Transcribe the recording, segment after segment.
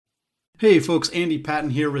Hey folks, Andy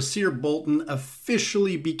Patton here. Rasir Bolton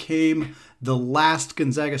officially became the last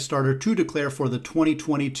Gonzaga starter to declare for the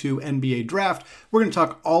 2022 NBA Draft. We're going to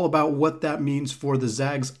talk all about what that means for the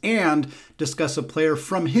Zags and discuss a player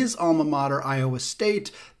from his alma mater, Iowa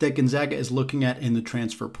State, that Gonzaga is looking at in the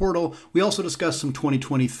transfer portal. We also discuss some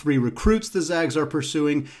 2023 recruits the Zags are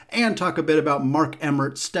pursuing and talk a bit about Mark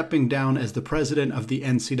Emmert stepping down as the president of the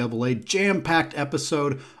NCAA. Jam-packed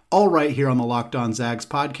episode, all right here on the Locked On Zags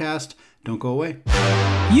podcast. Don't go away.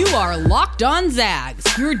 You are Locked On Zags,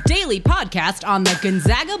 your daily podcast on the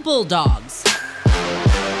Gonzaga Bulldogs.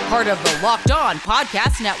 Part of the Locked On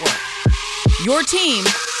Podcast Network. Your team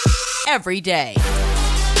every day.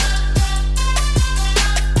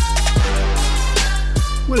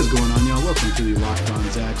 What is going on, y'all? Welcome to the Locked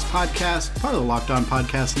On Zags podcast, part of the Locked On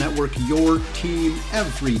Podcast Network, your team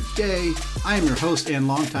every day. I am your host and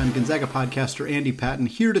longtime Gonzaga podcaster, Andy Patton,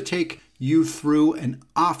 here to take you through an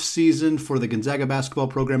off season for the Gonzaga basketball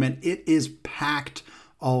program, and it is packed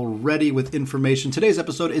already with information. Today's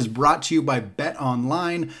episode is brought to you by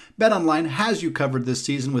BetOnline. BetOnline has you covered this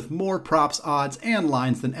season with more props, odds, and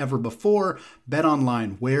lines than ever before.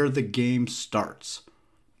 BetOnline, where the game starts.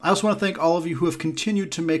 I also want to thank all of you who have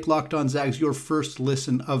continued to make Locked On Zags your first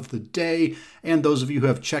listen of the day, and those of you who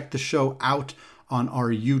have checked the show out on our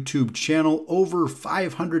YouTube channel. Over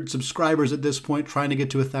 500 subscribers at this point, trying to get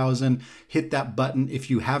to 1,000. Hit that button if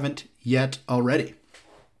you haven't yet already.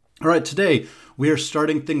 All right, today we are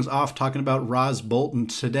starting things off talking about Ras Bolton.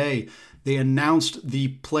 Today they announced the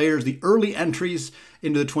players, the early entries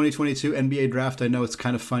into the 2022 NBA draft. I know it's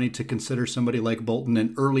kind of funny to consider somebody like Bolton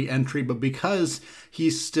an early entry, but because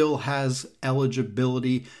he still has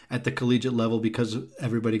eligibility at the collegiate level because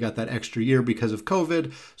everybody got that extra year because of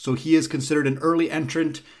COVID, so he is considered an early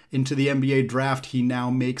entrant into the NBA draft. He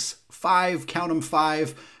now makes five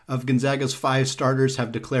of Gonzaga's 5 starters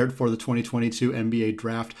have declared for the 2022 NBA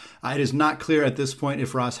draft. It is not clear at this point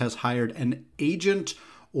if Ras has hired an agent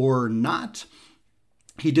or not.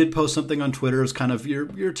 He did post something on Twitter as kind of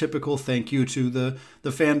your typical thank you to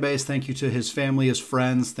the fan base, thank you to his family, his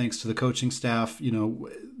friends, thanks to the coaching staff,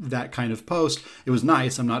 that kind of post. It was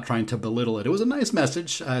nice. I'm not trying to belittle it. It was a nice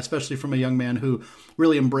message, especially from a young man who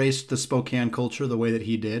really embraced the Spokane culture the way that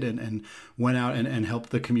he did and went out and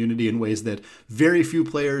helped the community in ways that very few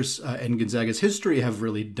players in Gonzaga's history have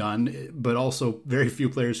really done, but also very few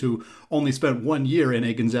players who only spent 1 year in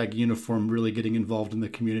a Gonzaga uniform really getting involved in the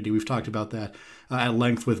community. We've talked about that at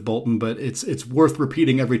length with Bolton, but it's worth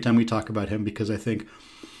repeating every time we talk about him because I think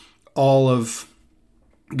all of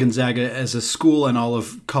Gonzaga as a school and all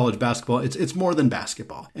of college basketball, it's more than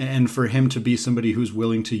basketball. And for him to be somebody who's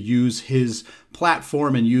willing to use his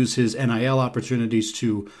platform and use his NIL opportunities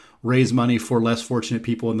to raise money for less fortunate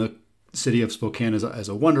people in the city of Spokane is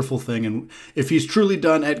a wonderful thing. And if he's truly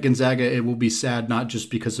done at Gonzaga, it will be sad, not just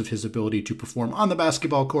because of his ability to perform on the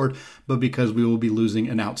basketball court, but because we will be losing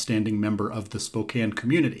an outstanding member of the Spokane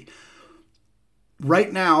community.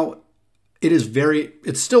 Right now,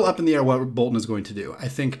 it's still up in the air what Bolton is going to do. I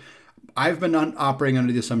think I've been operating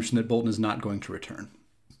under the assumption that Bolton is not going to return.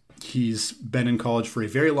 He's been in college for a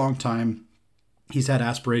very long time. He's had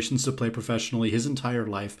aspirations to play professionally his entire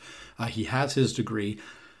life. He has his degree,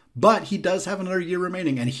 but he does have another year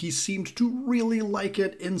remaining, and he seemed to really like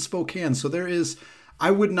it in Spokane. So I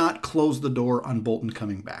would not close the door on Bolton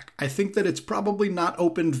coming back. I think that it's probably not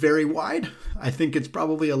opened very wide. I think it's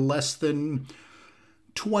probably a less than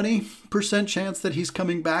 20% chance that he's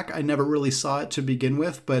coming back. I never really saw it to begin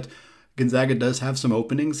with, but Gonzaga does have some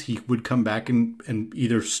openings. He would come back and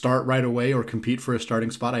either start right away or compete for a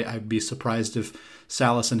starting spot. I'd be surprised if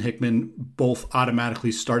Salas and Hickman both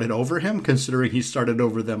automatically started over him, considering he started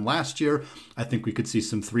over them last year. I think we could see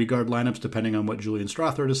some 3-guard lineups depending on what Julian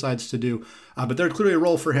Strawther decides to do. But there's clearly a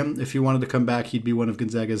role for him. If he wanted to come back, he'd be one of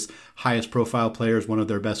Gonzaga's highest profile players, one of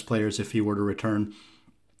their best players if he were to return.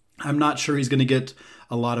 I'm not sure he's going to get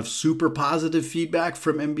a lot of super positive feedback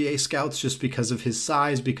from NBA scouts just because of his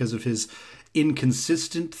size, because of his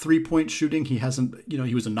inconsistent three-point shooting. He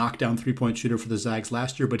was a knockdown three-point shooter for the Zags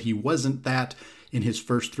last year, but he wasn't that in his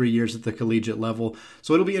first 3 years at the collegiate level.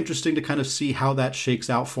 So it'll be interesting to kind of see how that shakes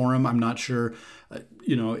out for him. I'm not sure.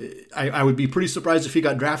 I would be pretty surprised if he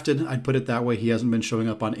got drafted. I'd put it that way. He hasn't been showing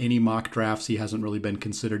up on any mock drafts. He hasn't really been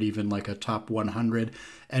considered even like a top 100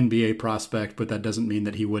 NBA prospect, but that doesn't mean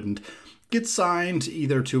that he wouldn't get signed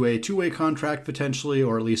either to a two-way contract potentially,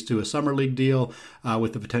 or at least to a summer league deal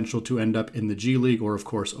with the potential to end up in the G League or, of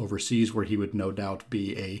course, overseas, where he would no doubt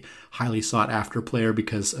be a highly sought-after player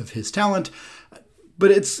because of his talent.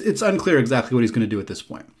 But it's unclear exactly what he's going to do at this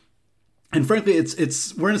point. And frankly,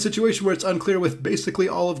 we're in a situation where it's unclear with basically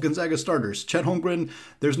all of Gonzaga's starters. Chet Holmgren,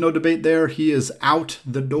 there's no debate there. He is out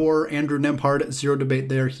the door. Andrew Nembhard, zero debate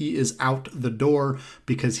there. He is out the door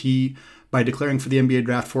because by declaring for the NBA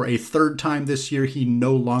draft for a third time this year, he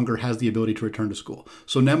no longer has the ability to return to school.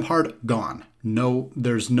 So Nembhard, gone. No,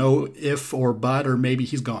 there's no if or but or maybe,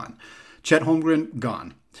 he's gone. Chet Holmgren,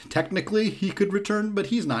 gone. Technically, he could return, but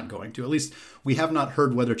he's not going to. At least we have not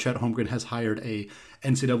heard whether Chet Holmgren has hired a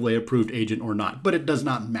NCAA-approved agent or not. But it does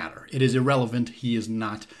not matter. It is irrelevant. He is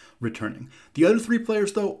not returning. The other three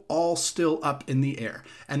players, though, all still up in the air.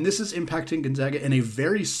 And this is impacting Gonzaga in a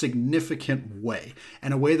very significant way,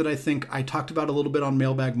 and a way that I think I talked about a little bit on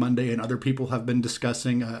Mailbag Monday, and other people have been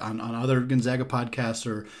discussing on other Gonzaga podcasts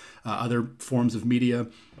or other forms of media.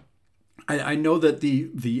 I know that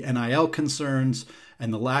the NIL concerns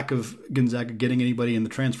and the lack of Gonzaga getting anybody in the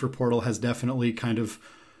transfer portal has definitely kind of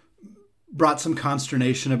brought some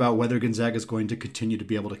consternation about whether Gonzaga is going to continue to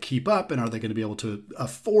be able to keep up, and are they going to be able to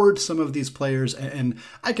afford some of these players. And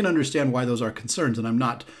I can understand why those are concerns, and I'm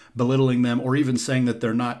not belittling them or even saying that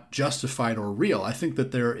they're not justified or real. I think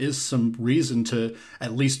that there is some reason to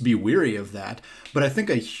at least be weary of that. But I think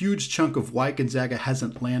a huge chunk of why Gonzaga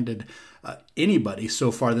hasn't landed anybody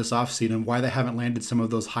so far this offseason, and why they haven't landed some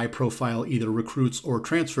of those high-profile either recruits or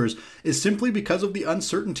transfers, is simply because of the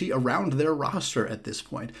uncertainty around their roster at this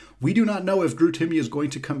point. We do not know if Drew Timme is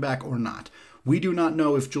going to come back or not. We do not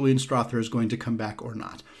know if Julian Strawther is going to come back or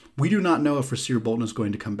not. We do not know if Rasir Bolton is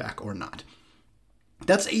going to come back or not.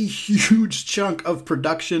 That's a huge chunk of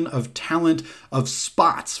production, of talent, of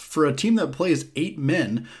spots for a team that plays 8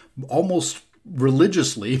 men almost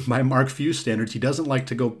religiously by Mark Few standards. He doesn't like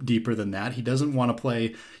to go deeper than that. He doesn't want to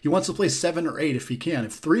play. He wants to play 7 or 8 if he can.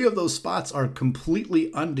 If 3 of those spots are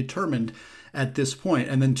completely undetermined at this point,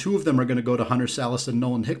 and then 2 of them are going to go to Hunter Salas and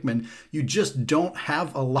Nolan Hickman, you just don't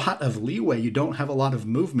have a lot of leeway. You don't have a lot of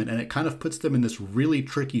movement, and it kind of puts them in this really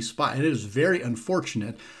tricky spot. And it is very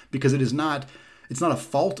unfortunate because it's not a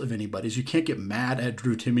fault of anybody's. You can't get mad at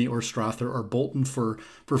Drew Timme or Strawther or Bolton for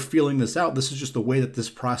feeling this out. This is just the way that this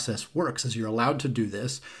process works, is you're allowed to do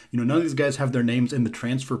this. None of these guys have their names in the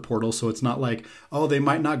transfer portal, so it's not like, oh, they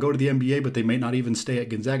might not go to the NBA, but they may not even stay at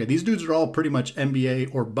Gonzaga. These dudes are all pretty much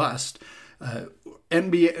NBA or bust.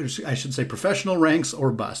 NBA, I should say professional ranks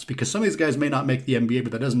or bust, because some of these guys may not make the NBA,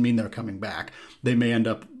 but that doesn't mean they're coming back. They may end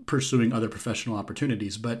up pursuing other professional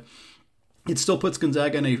opportunities, but it still puts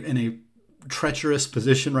Gonzaga in a treacherous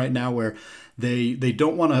position right now where they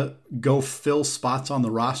don't want to go fill spots on the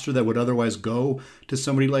roster that would otherwise go to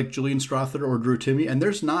somebody like Julian Strawther or Drew Timme. And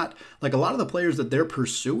there's not, like, a lot of the players that they're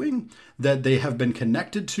pursuing that they have been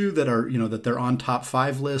connected to that are, that they're on top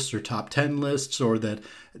 5 lists or top 10 lists, or that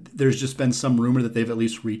there's just been some rumor that they've at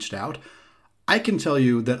least reached out. I can tell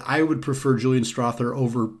you that I would prefer Julian Strawther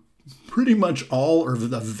over pretty much all, or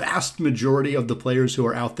the vast majority of the players who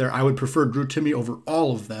are out there. I would prefer Drew Timme over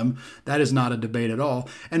all of them. That is not a debate at all.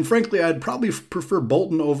 And frankly, I'd probably prefer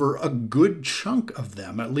Bolton over a good chunk of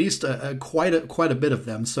them, at least quite a bit of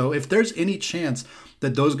them. So if there's any chance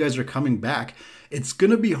that those guys are coming back, it's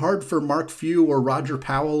going to be hard for Mark Few or Roger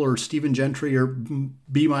Powell or Stephen Gentry or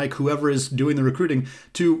B. Mike, whoever is doing the recruiting,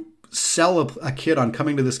 to sell a kid on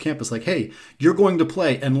coming to this campus like, hey, you're going to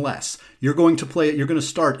play unless you're going to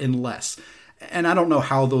start unless. And I don't know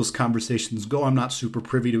how those conversations go. I'm not super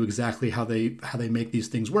privy to exactly how they make these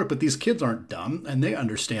things work, but these kids aren't dumb, and they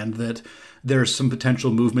understand that there's some potential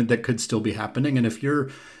movement that could still be happening. And if you're,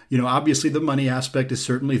 obviously the money aspect is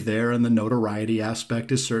certainly there, and the notoriety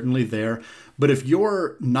aspect is certainly there. But if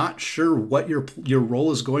you're not sure what your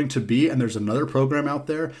role is going to be, and there's another program out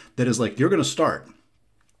there that is like, you're going to start,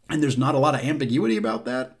 and there's not a lot of ambiguity about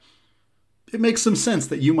that, it makes some sense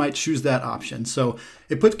that you might choose that option. So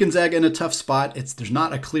it puts Gonzaga in a tough spot. There's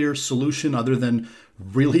not a clear solution other than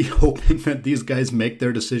really hoping that these guys make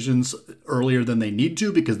their decisions earlier than they need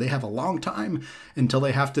to, because they have a long time until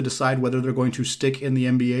they have to decide whether they're going to stick in the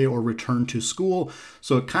NBA or return to school.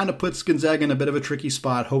 So it kind of puts Gonzaga in a bit of a tricky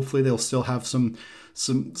spot. Hopefully they'll still have some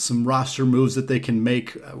roster moves that they can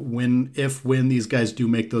make when these guys do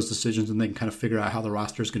make those decisions, and they can kind of figure out how the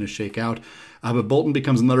roster is going to shake out. But Bolton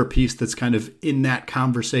becomes another piece that's kind of in that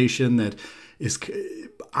conversation that is,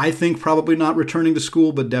 I think, probably not returning to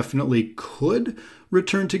school, but definitely could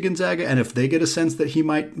return to Gonzaga. And if they get a sense that he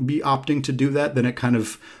might be opting to do that, then it kind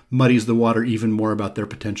of muddies the water even more about their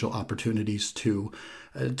potential opportunities to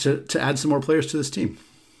add some more players to this team.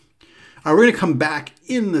 All right, we're going to come back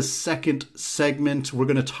in the second segment. We're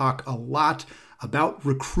going to talk a lot about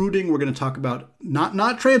recruiting. We're going to talk about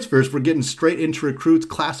not transfers. We're getting straight into recruits,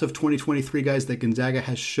 class of 2023 guys that Gonzaga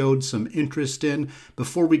has showed some interest in.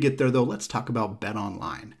 Before we get there, though, let's talk about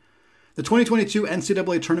BetOnline. The 2022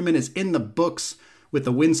 NCAA tournament is in the books, with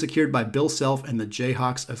the win secured by Bill Self and the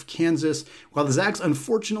Jayhawks of Kansas. While the Zags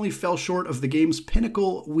unfortunately fell short of the game's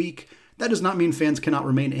pinnacle week, that does not mean fans cannot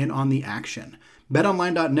remain in on the action.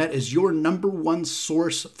 BetOnline.net is your number one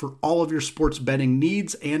source for all of your sports betting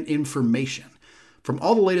needs and information. From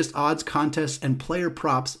all the latest odds, contests, and player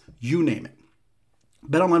props, you name it.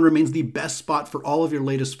 BetOnline remains the best spot for all of your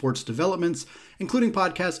latest sports developments, including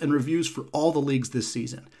podcasts and reviews for all the leagues this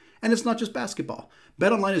season. And it's not just basketball.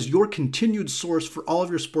 BetOnline is your continued source for all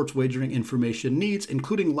of your sports wagering information needs,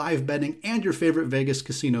 including live betting and your favorite Vegas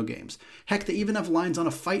casino games. Heck, they even have lines on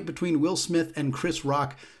a fight between Will Smith and Chris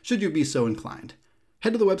Rock, should you be so inclined.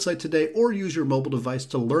 Head to the website today or use your mobile device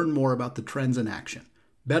to learn more about the trends in action.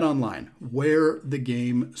 BetOnline, where the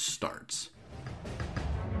game starts.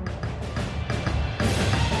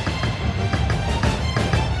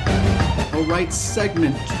 All right,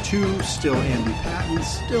 segment 2, still Andy Patton,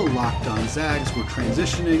 still Locked On Zags. We're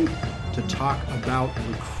transitioning to talk about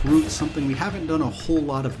recruits, something we haven't done a whole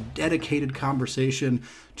lot of dedicated conversation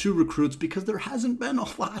to recruits because there hasn't been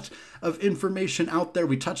a lot of information out there.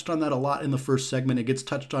 We touched on that a lot in the first segment. It gets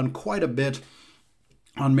touched on quite a bit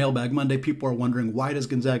on Mailbag Monday. People are wondering, why does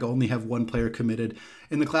Gonzaga only have one player committed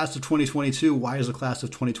in the class of 2022? Why is the class of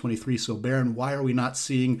 2023 so barren? Why are we not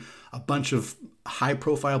seeing a bunch of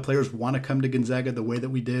high-profile players want to come to Gonzaga the way that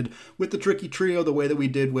we did with the Tricky Trio, the way that we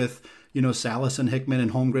did with, Salas and Hickman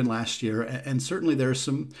and Holmgren last year? And certainly there's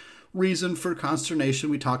some reason for consternation.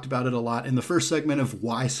 We talked about it a lot in the first segment of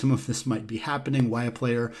why some of this might be happening, why a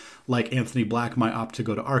player like Anthony Black might opt to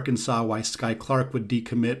go to Arkansas, why Sky Clark would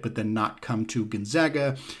decommit but then not come to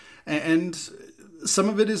Gonzaga. And some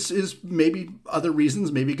of it is maybe other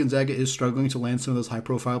reasons. Maybe Gonzaga is struggling to land some of those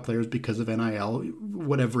high-profile players because of NIL,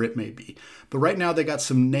 whatever it may be. But right now they got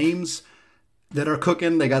some names that are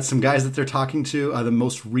cooking. They got some guys that they're talking to. The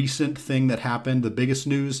most recent thing that happened, the biggest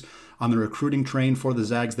news on the recruiting train for the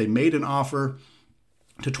Zags, they made an offer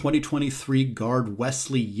to 2023 guard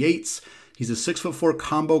Wesley Yates. He's a 6'4"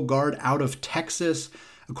 combo guard out of Texas.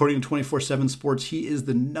 According to 24/7 Sports, he is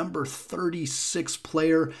the number 36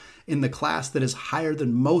 player in the class that is higher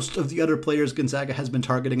than most of the other players Gonzaga has been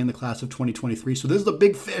targeting in the class of 2023. So this is a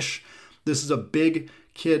big fish. This is a big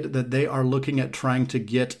kid that they are looking at trying to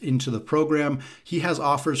get into the program. He has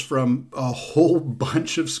offers from a whole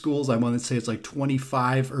bunch of schools. I want to say it's like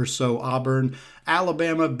 25 or so. Auburn,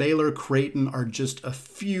 Alabama, Baylor, Creighton are just a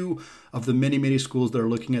few of the many, many schools that are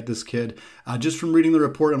looking at this kid. Just from reading the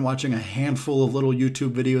report and watching a handful of little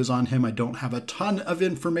YouTube videos on him, I don't have a ton of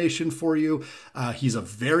information for you. He's a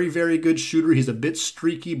very, very good shooter. He's a bit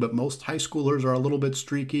streaky, but most high schoolers are a little bit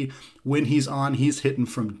streaky. When he's on, he's hitting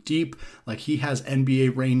from deep. Like, he has NBA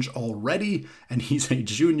range already, and he's a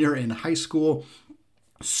junior in high school.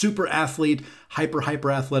 Super athlete,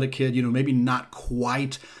 hyper athletic kid, maybe not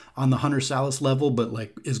quite on the Hunter Salas level,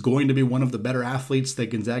 but is going to be one of the better athletes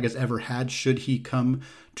that Gonzaga's ever had should he come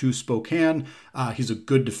to Spokane. He's a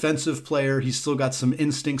good defensive player. He's still got some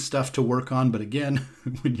instinct stuff to work on, but again,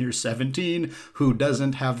 when you're 17, who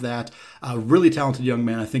doesn't have that? Really talented young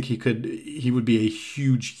man. I think he would be a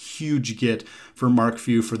huge get for Mark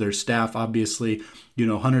Few, for their staff. Obviously,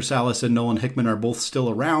 Hunter Salas and Nolan Hickman are both still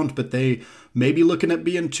around, but they may be looking at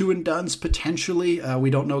being two and dones potentially. We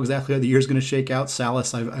don't know exactly how the year's going to shake out.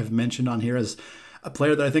 Salas, I've mentioned on here as a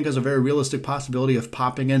player that I think has a very realistic possibility of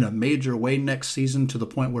popping in a major way next season to the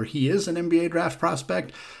point where he is an NBA draft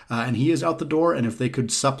prospect, and he is out the door. And if they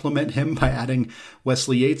could supplement him by adding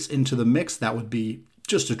Wesley Yates into the mix, that would be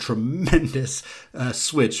just a tremendous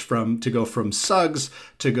switch to go from Suggs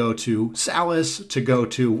to go to Salas to go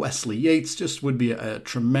to Wesley Yates. Just would be a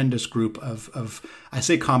tremendous group of I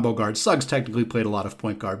say combo guard. Suggs technically played a lot of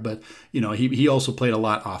point guard, but he also played a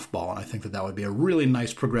lot off ball, and I think that would be a really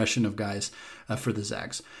nice progression of guys for the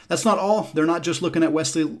Zags. That's not all. They're not just looking at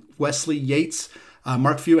Wesley Yates.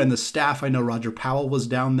 Mark Few and the staff, I know Roger Powell was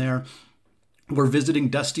down there. We're visiting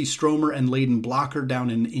Dusty Stromer and Layden Blocker down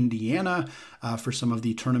in Indiana for some of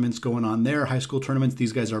the tournaments going on there, high school tournaments.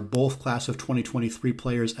 These guys are both class of 2023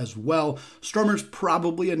 players as well. Stromer's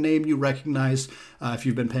probably a name you recognize if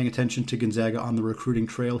you've been paying attention to Gonzaga on the recruiting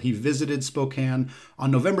trail. He visited Spokane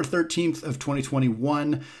on November 13th of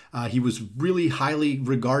 2021. He was really highly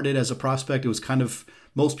regarded as a prospect. It was kind of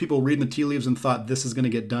Most people reading the tea leaves and thought this is going to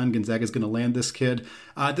get done. Gonzaga's going to land this kid.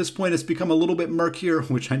 At this point, it's become a little bit murkier,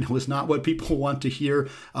 which I know is not what people want to hear.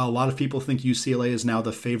 A lot of people think UCLA is now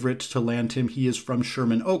the favorite to land him. He is from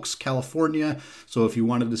Sherman Oaks, California. So if you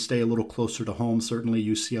wanted to stay a little closer to home, certainly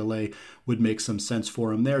UCLA would make some sense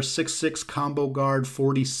for him there. 6'6" combo guard,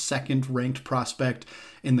 42nd ranked prospect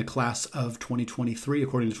in the class of 2023,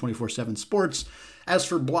 according to 24/7 Sports. As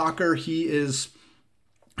for blocker, he is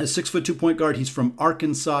a 6'2" point guard. He's from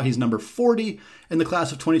Arkansas. He's number 40 in the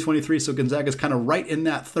class of 2023. So Gonzaga's kind of right in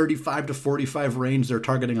that 35 to 45 range. They're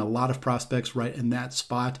targeting a lot of prospects right in that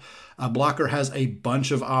spot. Blocker has a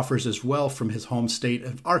bunch of offers as well from his home state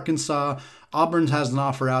of Arkansas. Auburn has an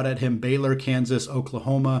offer out at him. Baylor, Kansas,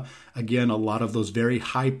 Oklahoma. Again, a lot of those very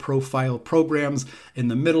high-profile programs in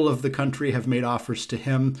the middle of the country have made offers to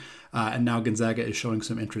him. And now Gonzaga is showing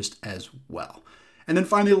some interest as well. And then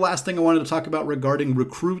finally, the last thing I wanted to talk about regarding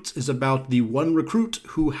recruits is about the one recruit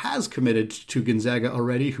who has committed to Gonzaga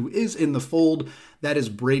already, who is in the fold. That is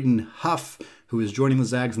Braden Huff, who is joining the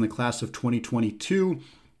Zags in the class of 2022.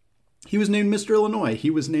 He was named Mr. Illinois. He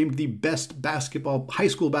was named the best high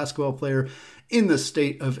school basketball player in the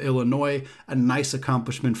state of Illinois. A nice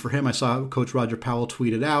accomplishment for him. I saw Coach Roger Powell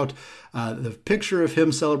tweet it out. The picture of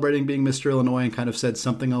him celebrating being Mr. Illinois, and kind of said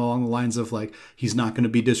something along the lines of like, he's not going to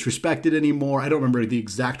be disrespected anymore. I don't remember the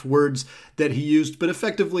exact words that he used, but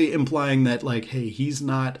effectively implying that like, hey, he's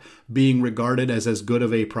not being regarded as good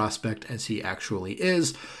of a prospect as he actually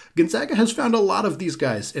is. Gonzaga has found a lot of these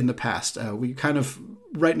guys in the past. We kind of,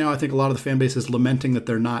 right now, I think a lot of the fan base is lamenting that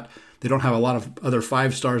they don't have a lot of other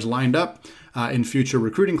 5 stars lined up in future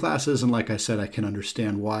recruiting classes. And like I said, I can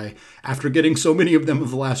understand why. After getting so many of them over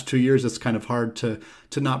the last 2 years, it's kind of hard to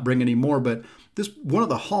not bring any more. But one of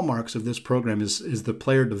the hallmarks of this program is the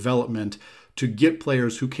player development to get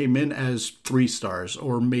players who came in as 3 stars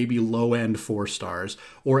or maybe low-end 4 stars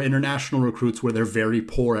or international recruits where they're very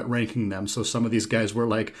poor at ranking them. So some of these guys were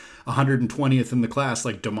like 120th in the class,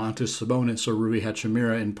 like Domantas Sabonis or Rui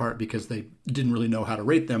Hachimura, in part because they didn't really know how to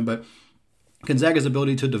rate them. But Gonzaga's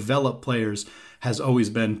ability to develop players has always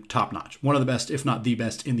been top-notch. One of the best, if not the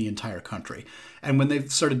best, in the entire country. And when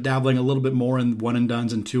they've started dabbling a little bit more in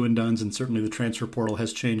one-and-dones and two-and-dones, and certainly the transfer portal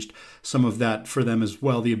has changed some of that for them as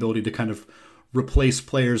well, the ability to kind of replace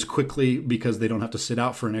players quickly because they don't have to sit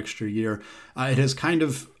out for an extra year. It has kind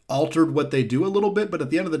of altered what they do a little bit, but at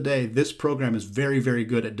the end of the day, this program is very, very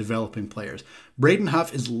good at developing players. Braden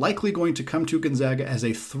Huff is likely going to come to Gonzaga as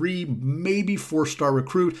a 3, maybe 4-star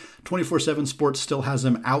recruit. 24/7 Sports still has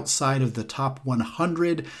him outside of the top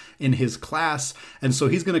 100 in his class, and so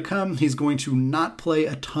he's going to come. He's going to not play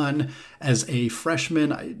a ton as a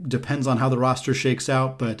freshman. It depends on how the roster shakes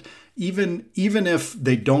out, but even if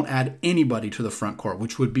they don't add anybody to the front court,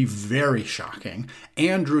 which would be very shocking,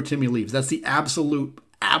 and Drew Timme leaves, that's the absolute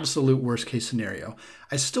worst case scenario.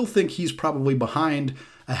 I still think he's probably behind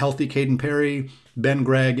a healthy Caden Perry, Ben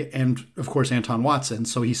Gregg, and of course Anton Watson.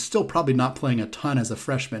 So he's still probably not playing a ton as a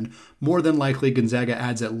freshman. More than likely Gonzaga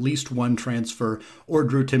adds at least 1 transfer, or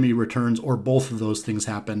Drew Timme returns, or both of those things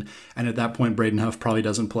happen. And at that point, Braden Huff probably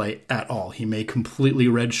doesn't play at all. He may completely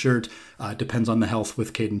redshirt. Depends on the health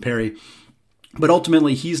with Caden Perry. But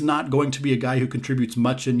ultimately, he's not going to be a guy who contributes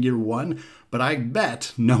much in year 1. But I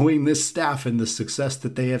bet, knowing this staff and the success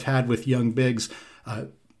that they have had with young bigs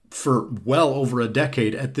for well over a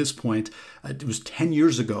decade at this point, it was 10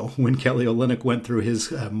 years ago when Kelly Olynyk went through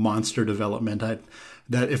his monster development.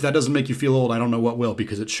 If that doesn't make you feel old, I don't know what will,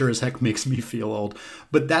 because it sure as heck makes me feel old.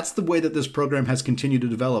 But that's the way that this program has continued to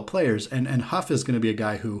develop players. And Huff is going to be a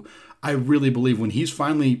guy who I really believe when he's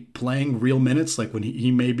finally playing real minutes, like when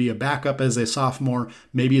he may be a backup as a sophomore,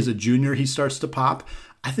 maybe as a junior he starts to pop,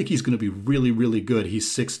 I think he's going to be really, really good.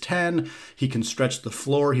 He's 6'10". He can stretch the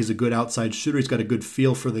floor. He's a good outside shooter. He's got a good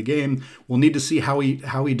feel for the game. We'll need to see how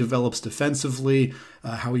he develops defensively,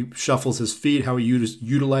 how he shuffles his feet, how he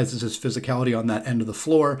utilizes his physicality on that end of the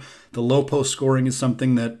floor. The low post scoring is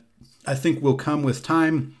something that I think will come with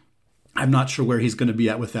time. I'm not sure where he's going to be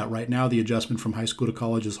at with that right now. The adjustment from high school to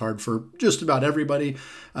college is hard for just about everybody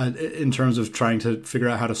in terms of trying to figure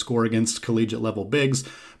out how to score against collegiate level bigs.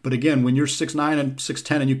 But again, when you're 6'9" and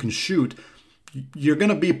 6'10" and you can shoot, you're going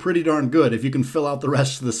to be pretty darn good. If you can fill out the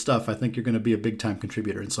rest of the stuff, I think you're going to be a big-time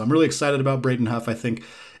contributor. And so I'm really excited about Braden Huff. I think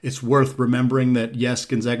it's worth remembering that, yes,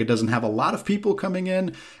 Gonzaga doesn't have a lot of people coming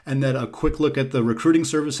in, and that a quick look at the recruiting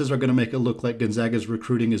services are going to make it look like Gonzaga's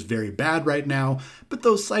recruiting is very bad right now. But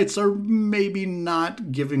those sites are maybe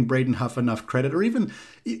not giving Braden Huff enough credit, or even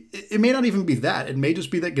it may not even be that. It may just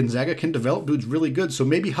be that Gonzaga can develop dudes really good. So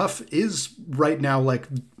maybe Huff is right now like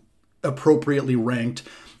appropriately ranked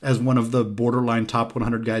as one of the borderline top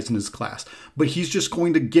 100 guys in his class. But he's just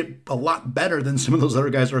going to get a lot better than some of those other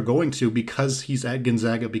guys are going to because he's at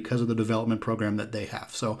Gonzaga, because of the development program that they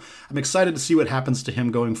have. So I'm excited to see what happens to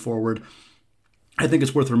him going forward. I think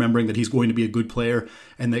it's worth remembering that he's going to be a good player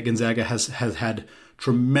and that Gonzaga has had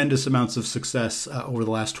tremendous amounts of success over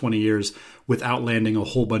the last 20 years without landing a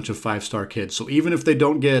whole bunch of five-star kids. So even if they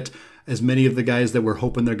don't get as many of the guys that we're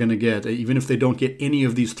hoping they're going to get, even if they don't get any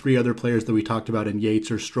of these three other players that we talked about in Yates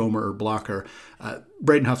or Stromer or Blocker,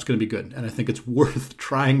 Braden Huff's going to be good. And I think it's worth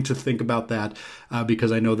trying to think about that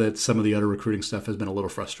because I know that some of the other recruiting stuff has been a little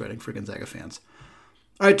frustrating for Gonzaga fans.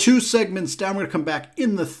 All right, 2 segments down. We're going to come back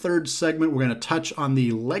in the 3rd segment. We're going to touch on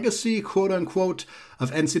the legacy, quote unquote,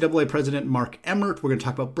 of NCAA President Mark Emmert. We're going to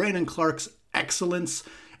talk about Brandon Clark's excellence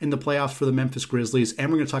in the playoffs for the Memphis Grizzlies.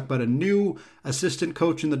 And we're going to talk about a new assistant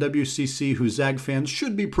coach in the WCC who Zag fans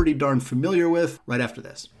should be pretty darn familiar with right after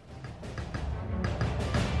this.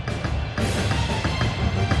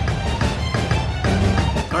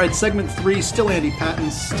 All right, segment 3, still Andy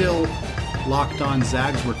Patton, still Locked On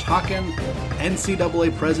Zags. We're talking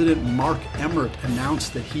NCAA President Mark Emmert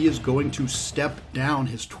announced that he is going to step down.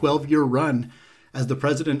 His 12-year run as the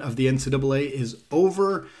president of the NCAA is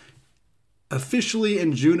over officially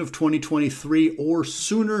in June of 2023 or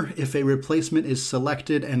sooner if a replacement is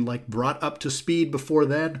selected and brought up to speed before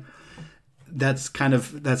then. That's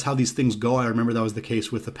how these things go. I remember that was the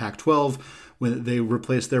case with the Pac-12 when they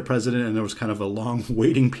replaced their president and there was kind of a long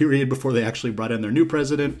waiting period before they actually brought in their new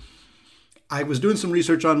president. I was doing some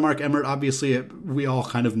research on Mark Emmert. Obviously, we all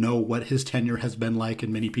kind of know what his tenure has been like,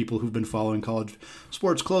 and many people who've been following college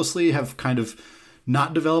sports closely have kind of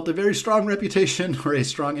not developed a very strong reputation or a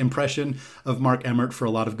strong impression of Mark Emmert for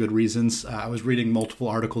a lot of good reasons. I was reading multiple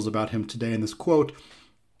articles about him today, and this quote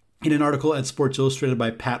in an article at Sports Illustrated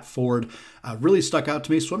by Pat Ford really stuck out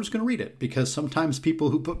to me, so I'm just going to read it because sometimes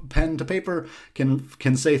people who put pen to paper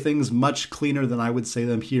can say things much cleaner than I would say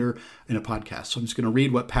them here in a podcast. So I'm just going to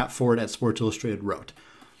read what Pat Ford at Sports Illustrated wrote.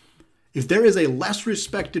 If there is a less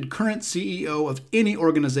respected current CEO of any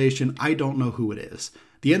organization, I don't know who it is.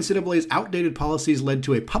 The NCAA's outdated policies led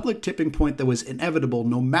to a public tipping point that was inevitable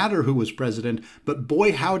no matter who was president, but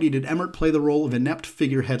boy howdy did Emmert play the role of inept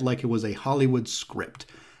figurehead like it was a Hollywood script.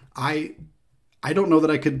 I don't know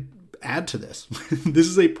that I could add to this. This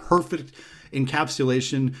is a perfect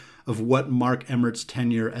encapsulation of what Mark Emmert's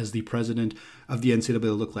tenure as the president of the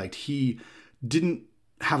NCAA looked like. He didn't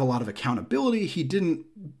have a lot of accountability. He didn't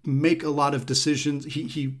make a lot of decisions.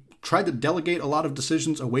 He tried to delegate a lot of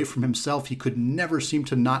decisions away from himself. He could never seem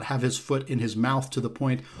to not have his foot in his mouth to the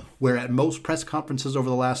point where at most press conferences over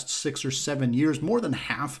the last 6 or 7 years, more than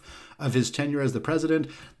half of his tenure as the president,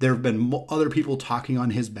 there have been other people talking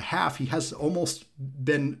on his behalf. He has almost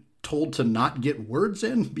been told to not get words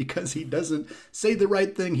in because he doesn't say the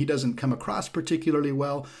right thing. He doesn't come across particularly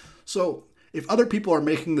well. So if other people are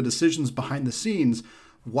making the decisions behind the scenes,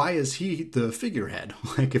 why is he the figurehead?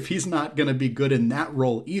 If he's not going to be good in that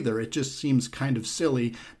role either, it just seems kind of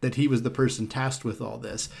silly that he was the person tasked with all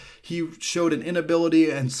this. He showed an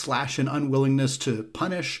inability and / an unwillingness to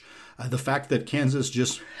punish. The fact that Kansas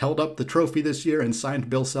just held up the trophy this year and signed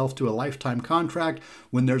Bill Self to a lifetime contract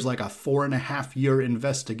when there's a 4.5-year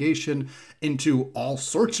investigation into all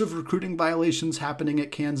sorts of recruiting violations happening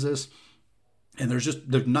at Kansas. And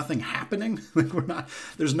there's nothing happening.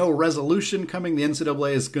 There's no resolution coming. The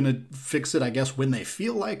NCAA is going to fix it, I guess, when they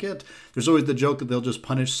feel like it. There's always the joke that they'll just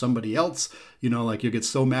punish somebody else. You get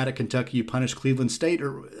so mad at Kentucky, you punish Cleveland State,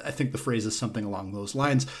 or I think the phrase is something along those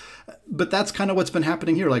lines. But that's kind of what's been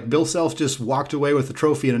happening here. Bill Self just walked away with a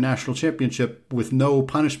trophy and a national championship with no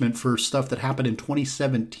punishment for stuff that happened in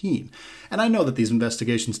 2017. And I know that these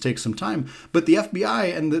investigations take some time, but the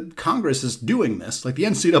FBI and the Congress is doing this. The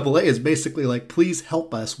NCAA is basically please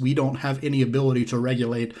help us. We don't have any ability to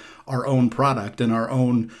regulate our own product and our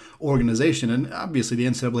own organization. And obviously the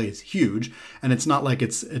NCAA is huge, and it's not like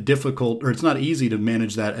it's difficult or it's not easy to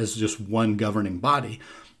manage that as just one governing body.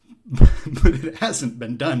 But it hasn't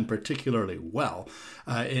been done particularly well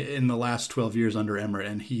in the last 12 years under Emmert.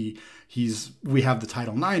 And we have the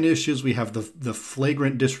Title IX issues. We have the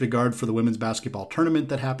flagrant disregard for the women's basketball tournament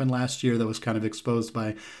that happened last year that was kind of exposed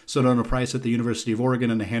by Sonona Price at the University of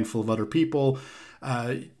Oregon and a handful of other people.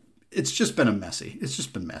 It's just been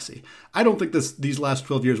messy. I don't think these last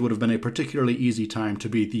 12 years would have been a particularly easy time to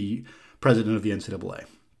be the president of the NCAA.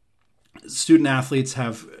 Student athletes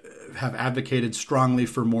have advocated strongly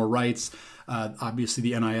for more rights. Obviously,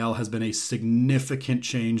 the NIL has been a significant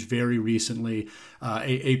change very recently,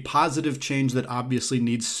 a positive change that obviously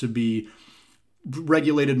needs to be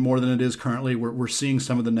regulated more than it is currently. We're seeing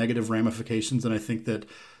some of the negative ramifications, and I think that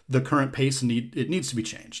the current pace it needs to be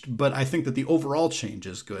changed. But I think that the overall change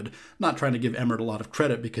is good. Not trying to give Emmert a lot of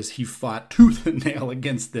credit because he fought tooth and nail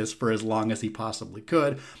against this for as long as he possibly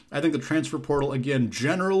could. I think the transfer portal, again,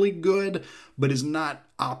 generally good, but is not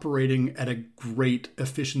operating at a great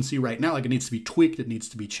efficiency right now. Like, it needs to be tweaked, it needs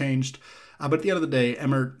to be changed. But at the end of the day,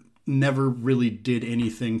 Emmert never really did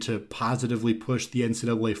anything to positively push the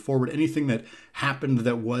NCAA forward. Anything that happened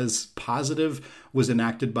that was positive was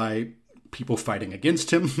enacted by people fighting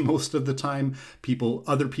against him most of the time,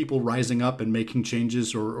 other people rising up and making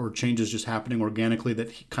changes, or changes just happening organically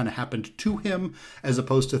that kind of happened to him, as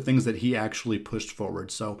opposed to things that he actually pushed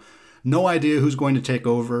forward. So no idea who's going to take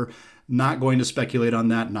over. Not going to speculate on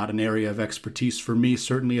that. Not an area of expertise for me.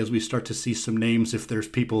 Certainly as we start to see some names, if there's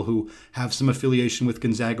people who have some affiliation with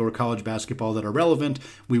Gonzaga or college basketball that are relevant,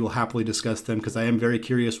 we will happily discuss them, because I am very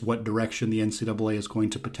curious what direction the NCAA is going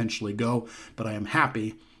to potentially go. But I am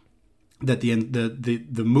happy that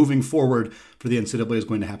the moving forward for the NCAA is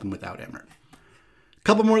going to happen without Emmert. A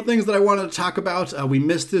couple more things that I wanted to talk about. We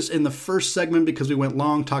missed this in the first segment because we went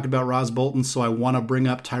long talking about Ross Bolton, so I want to bring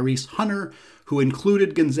up Tyrese Hunter, who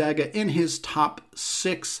included Gonzaga in his top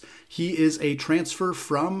 6. He is a transfer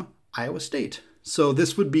from Iowa State. So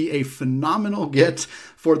this would be a phenomenal get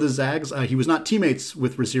for the Zags. He was not teammates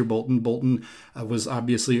with Rasir Bolton. Bolton was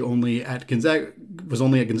obviously only at Gonzaga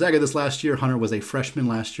this last year. Hunter was a freshman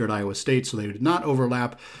last year at Iowa State, so they did not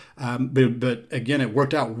overlap. But again, it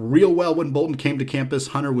worked out real well when Bolton came to campus.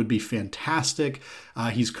 Hunter would be fantastic.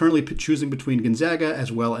 He's currently choosing between Gonzaga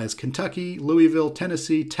as well as Kentucky, Louisville,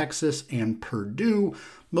 Tennessee, Texas, and Purdue.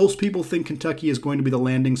 Most people think Kentucky is going to be the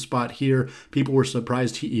landing spot here. People were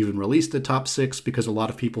surprised he even released the top 6, because a lot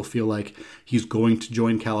of people feel like he's going to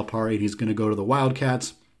join Calipari and he's going to go to the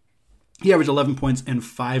Wildcats. He averaged 11 points and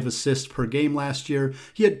 5 assists per game last year.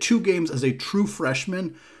 He had 2 games as a true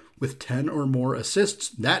freshman with 10 or more assists.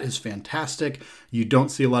 That is fantastic. You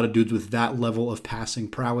don't see a lot of dudes with that level of passing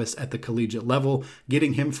prowess at the collegiate level.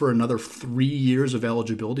 Getting him for another 3 years of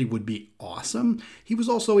eligibility would be awesome. He was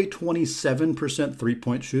also a 27%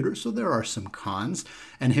 three-point shooter, so there are some cons.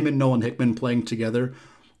 And him and Nolan Hickman playing together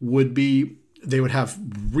they would have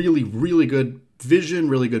really, really good vision,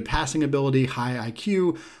 really good passing ability, high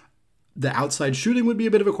IQ. The outside shooting would be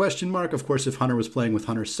a bit of a question mark. Of course, if Hunter was playing with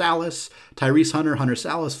Hunter Sallis, Tyrese Hunter, Hunter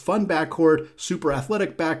Sallis, fun backcourt, super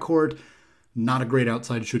athletic backcourt, not a great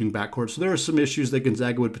outside shooting backcourt. So there are some issues that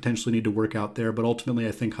Gonzaga would potentially need to work out there. But ultimately,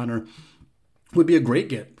 I think Hunter would be a great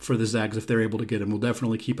get for the Zags if they're able to get him. We'll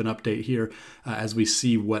definitely keep an update here as we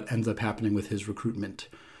see what ends up happening with his recruitment.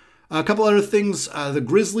 A couple other things. The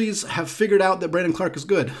Grizzlies have figured out that Brandon Clarke is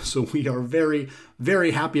good. So we are very,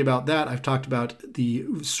 very happy about that. I've talked about the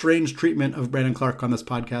strange treatment of Brandon Clarke on this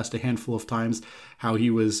podcast a handful of times, how he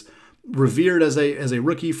was revered as a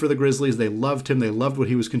rookie for the Grizzlies. They loved him. They loved what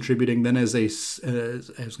he was contributing. Then as a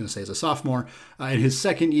sophomore, in his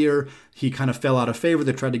second year, he kind of fell out of favor.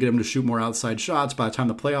 They tried to get him to shoot more outside shots. By the time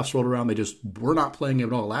the playoffs rolled around, they just were not playing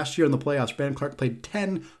him at all. Last year in the playoffs, Brandon Clarke played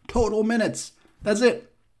 10 total minutes. That's it.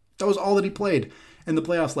 That was all that he played in the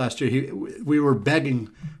playoffs last year. We were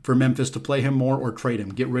begging for Memphis to play him more or trade him,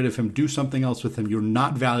 get rid of him, do something else with him. You're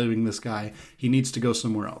not valuing this guy. He needs to go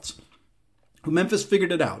somewhere else. Memphis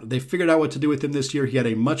figured it out. They figured out what to do with him this year. He had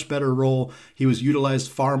a much better role. He was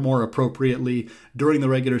utilized far more appropriately during the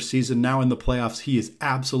regular season. Now in the playoffs, he is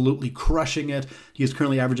absolutely crushing it. He is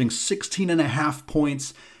currently averaging 16.5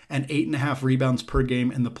 points and 8.5 rebounds per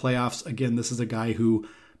game in the playoffs. Again, this is a guy who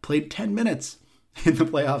played 10 minutes in the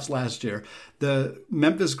playoffs last year. The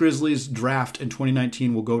Memphis Grizzlies draft in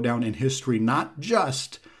 2019 will go down in history, not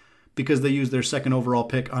just because they used their second overall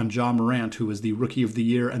pick on Ja Morant, who was the Rookie of the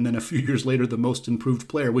Year, and then a few years later, the Most Improved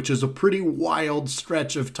Player, which is a pretty wild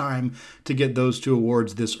stretch of time to get those two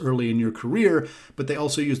awards this early in your career. But they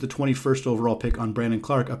also used the 21st overall pick on Brandon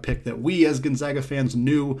Clarke, a pick that we as Gonzaga fans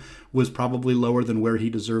knew was probably lower than where he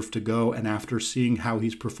deserved to go. And after seeing how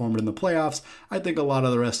he's performed in the playoffs, I think a lot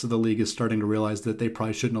of the rest of the league is starting to realize that they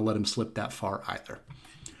probably shouldn't have let him slip that far either.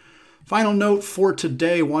 Final note for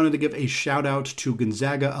today, wanted to give a shout out to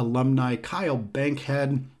Gonzaga alumni Kyle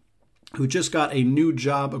Bankhead, who just got a new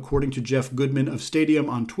job according to Jeff Goodman of Stadium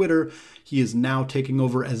on Twitter. He is now taking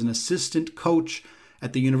over as an assistant coach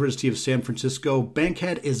at the University of San Francisco.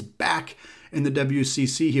 Bankhead is back in the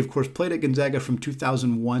WCC. He, of course, played at Gonzaga from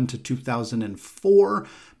 2001 to 2004,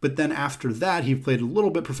 but then after that, he played a little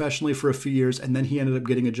bit professionally for a few years, and then he ended up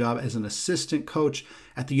getting a job as an assistant coach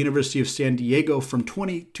at the University of San Diego from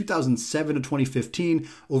 2007 to 2015,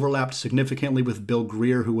 overlapped significantly with Bill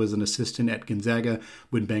Greer, who was an assistant at Gonzaga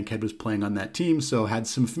when Bankhead was playing on that team, so had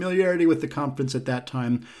some familiarity with the conference at that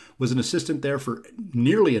time, was an assistant there for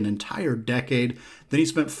nearly an entire decade. Then he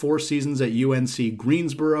spent 4 seasons at UNC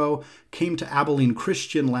Greensboro, came to Abilene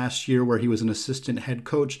Christian last year where he was an assistant head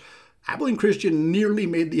coach. Abilene Christian nearly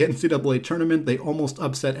made the NCAA tournament. They almost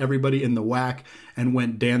upset everybody in the WAC and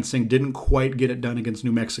went dancing. Didn't quite get it done against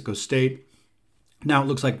New Mexico State. Now it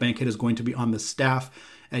looks like Bankhead is going to be on the staff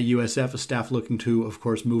at USF, a staff looking to, of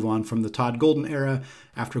course, move on from the Todd Golden era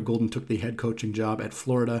after Golden took the head coaching job at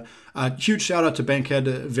Florida. Huge shout out to Bankhead,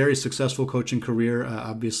 a very successful coaching career.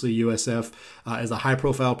 Obviously, USF is a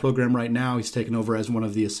high-profile program right now. He's taken over as one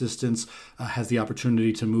of the assistants, has the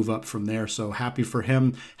opportunity to move up from there. So happy for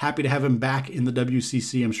him. Happy to have him back in the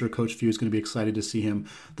WCC. I'm sure Coach Few is going to be excited to see him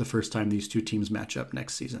the first time these two teams match up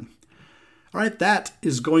next season. All right, that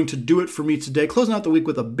is going to do it for me today. Closing out the week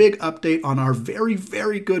with a big update on our very,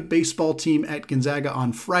 very good baseball team at Gonzaga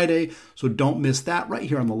on Friday. So don't miss that right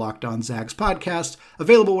here on the Locked On Zags podcast.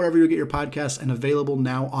 Available wherever you get your podcasts and available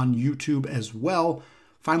now on YouTube as well.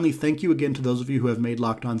 Finally, thank you again to those of you who have made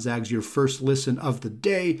Locked On Zags your first listen of the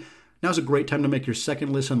day. Now's a great time to make your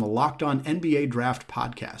second listen on the Locked On NBA Draft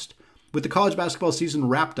podcast. With the college basketball season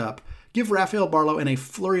wrapped up, give Rafael Barlow and a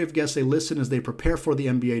flurry of guests a listen as they prepare for the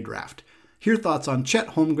NBA draft. Hear thoughts on Chet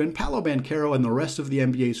Holmgren, Paolo Banchero, and the rest of the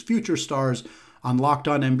NBA's future stars on Locked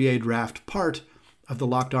On NBA Draft, part of the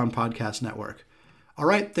Locked On Podcast Network. All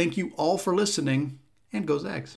right, thank you all for listening, and go Zags.